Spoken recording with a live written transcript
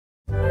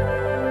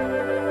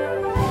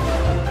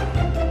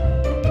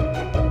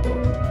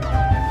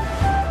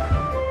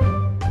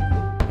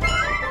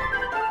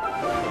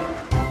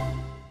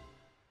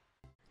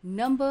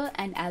number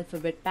and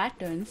alphabet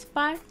patterns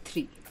part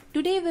 3.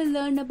 Today we'll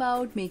learn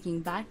about making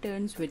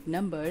patterns with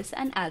numbers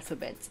and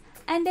alphabets,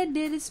 and that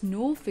there is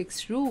no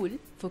fixed rule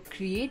for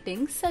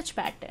creating such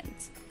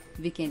patterns.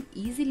 We can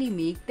easily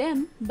make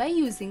them by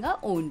using our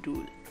own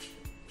rule.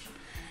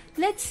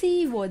 Let's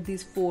see what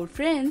these 4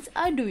 friends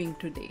are doing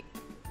today.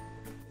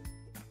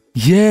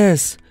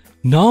 Yes,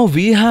 now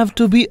we have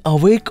to be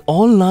awake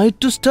all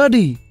night to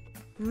study.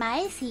 My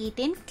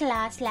seat in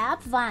class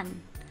lab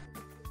 1.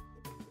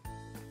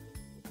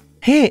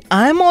 Hey,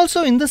 I am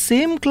also in the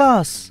same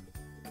class.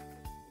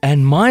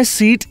 And my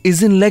seat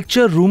is in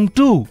lecture room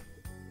 2.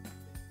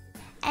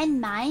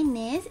 And mine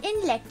is in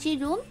lecture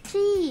room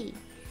 3.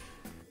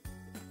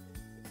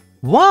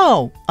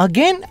 Wow!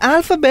 Again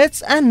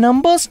alphabets and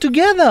numbers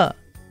together.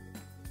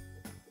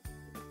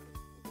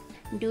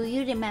 Do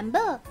you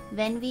remember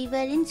when we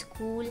were in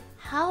school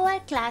how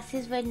our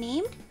classes were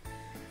named?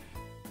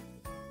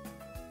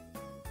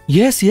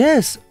 Yes,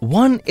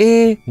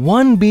 1A,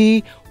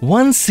 1B,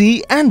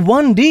 1C and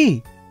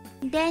 1D.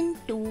 Then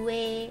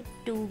 2A,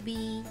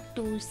 2B,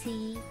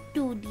 2C,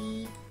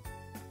 2D.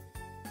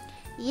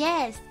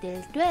 Yes,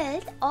 till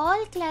 12th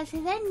all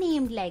classes are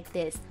named like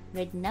this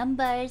with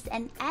numbers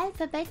and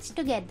alphabets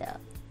together.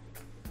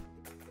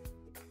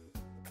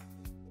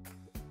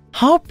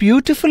 How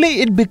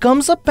beautifully it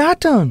becomes a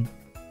pattern.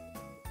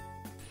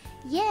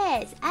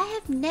 Yes, I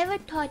have never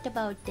thought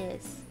about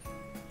this.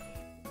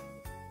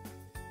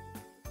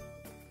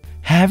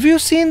 Have you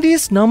seen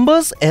these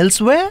numbers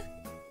elsewhere?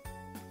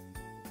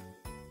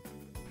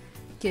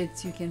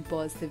 Kids, you can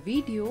pause the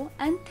video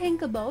and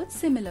think about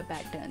similar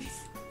patterns.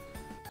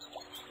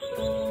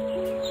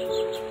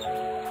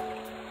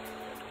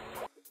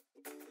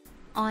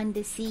 On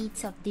the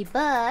seats of the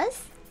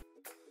bus.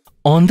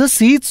 On the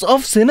seats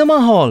of cinema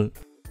hall.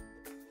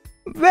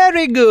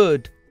 Very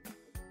good.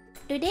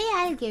 Today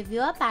I'll give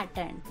you a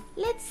pattern.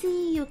 Let's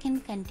see you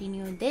can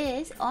continue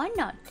this or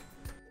not.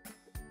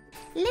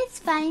 Let's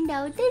find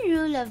out the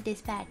rule of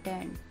this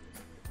pattern.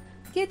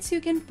 Kids,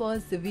 you can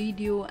pause the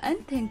video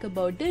and think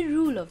about the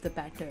rule of the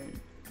pattern.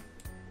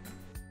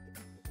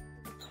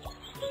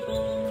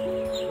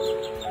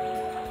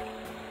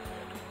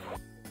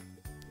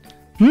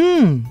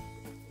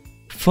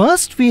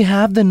 First we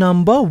have the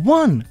number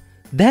 1,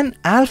 then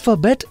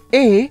alphabet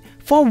A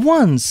for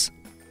ones.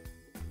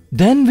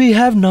 Then we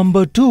have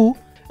number 2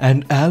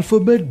 and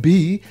alphabet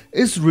B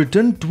is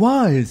written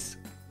twice.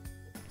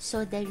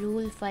 So the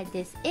rule for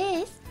this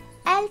is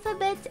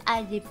alphabets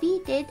are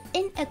repeated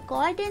in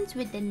accordance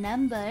with the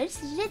numbers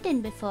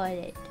written before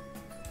it.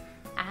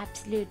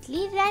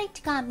 Absolutely right,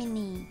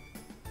 Kamini.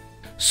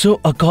 So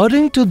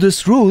according to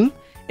this rule,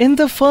 in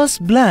the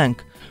first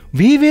blank,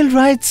 we will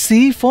write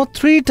C for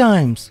 3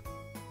 times.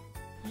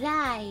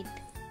 Right.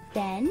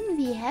 Then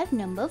we have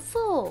number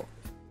 4.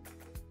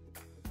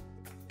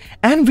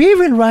 And we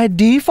will write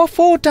D for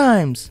 4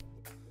 times.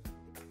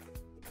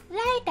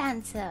 Right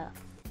answer.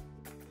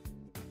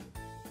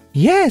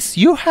 Yes,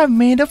 you have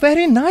made a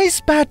very nice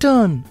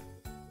pattern.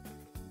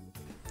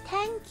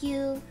 Thank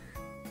you.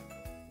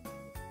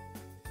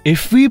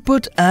 If we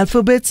put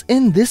alphabets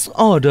in this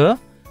order,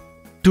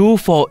 2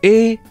 for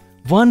A,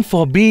 1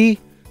 for B,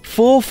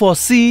 4 for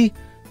C,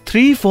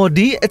 3 for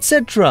D,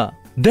 etc.,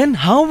 then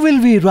how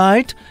will we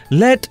write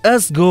 "Let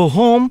us go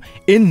home"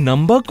 in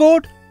number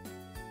code?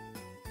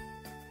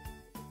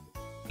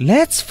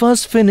 Let's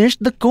first finish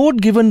the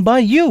code given by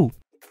you.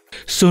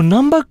 So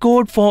number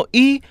code for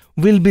E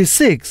will be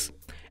 6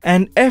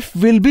 and F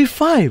will be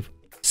 5.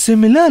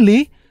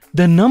 Similarly,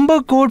 the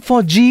number code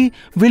for G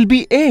will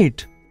be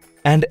 8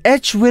 and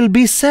H will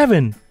be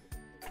 7.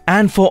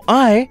 And for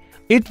I,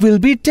 it will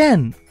be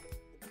 10.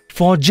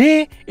 For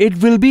J,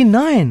 it will be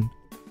 9.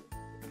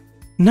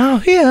 Now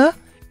here,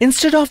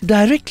 instead of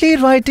directly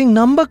writing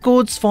number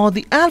codes for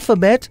the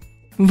alphabet,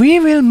 we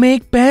will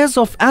make pairs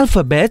of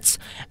alphabets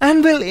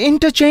and will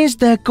interchange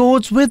their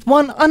codes with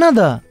one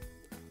another.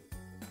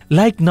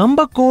 Like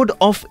number code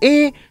of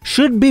A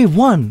should be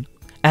 1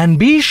 and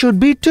B should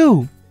be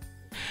 2.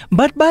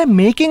 But by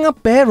making a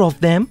pair of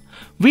them,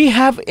 we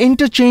have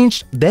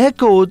interchanged their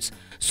codes,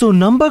 so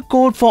number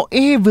code for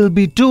A will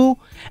be 2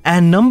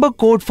 and number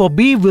code for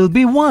B will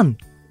be 1.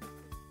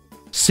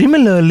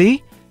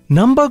 Similarly,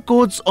 number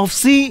codes of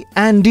C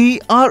and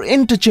D are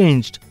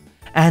interchanged,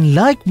 and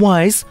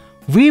likewise,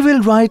 we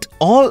will write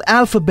all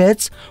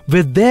alphabets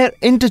with their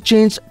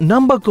interchanged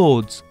number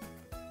codes.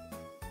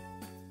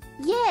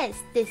 Yes,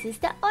 this is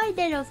the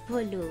order of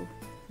Bholu.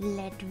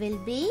 Let will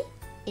be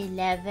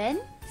 11,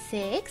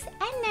 6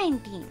 and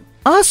 19.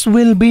 Us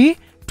will be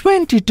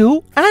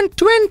 22 and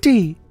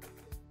 20.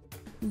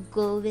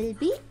 Go will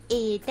be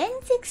 8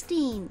 and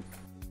 16.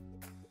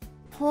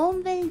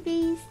 Home will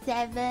be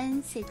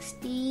 7,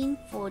 16,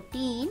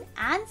 14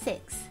 and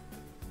 6.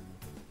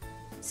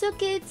 So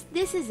kids,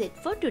 this is it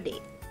for today.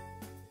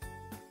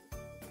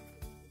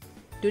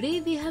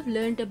 Today we have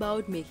learnt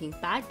about making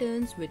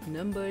patterns with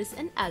numbers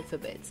and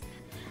alphabets,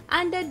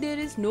 and that there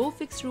is no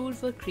fixed rule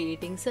for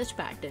creating such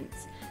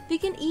patterns. We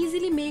can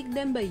easily make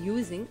them by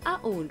using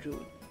our own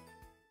rule.